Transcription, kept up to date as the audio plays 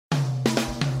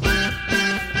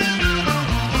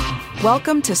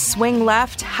Welcome to Swing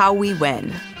Left, How We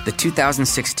Win. The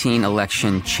 2016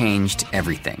 election changed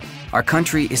everything. Our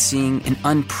country is seeing an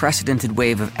unprecedented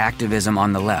wave of activism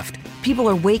on the left. People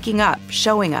are waking up,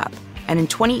 showing up. And in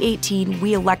 2018,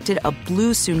 we elected a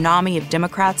blue tsunami of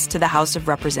Democrats to the House of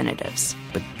Representatives.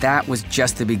 But that was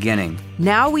just the beginning.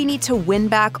 Now we need to win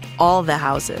back all the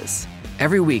houses.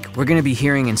 Every week, we're going to be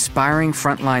hearing inspiring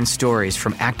frontline stories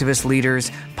from activist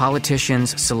leaders,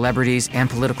 politicians, celebrities, and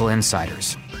political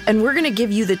insiders. And we're going to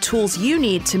give you the tools you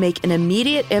need to make an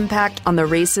immediate impact on the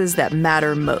races that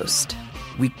matter most.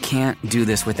 We can't do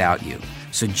this without you.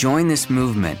 So join this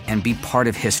movement and be part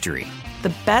of history.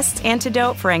 The best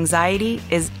antidote for anxiety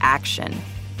is action.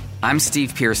 I'm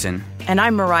Steve Pearson. And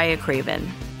I'm Mariah Craven.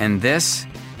 And this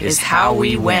is How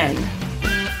We Win.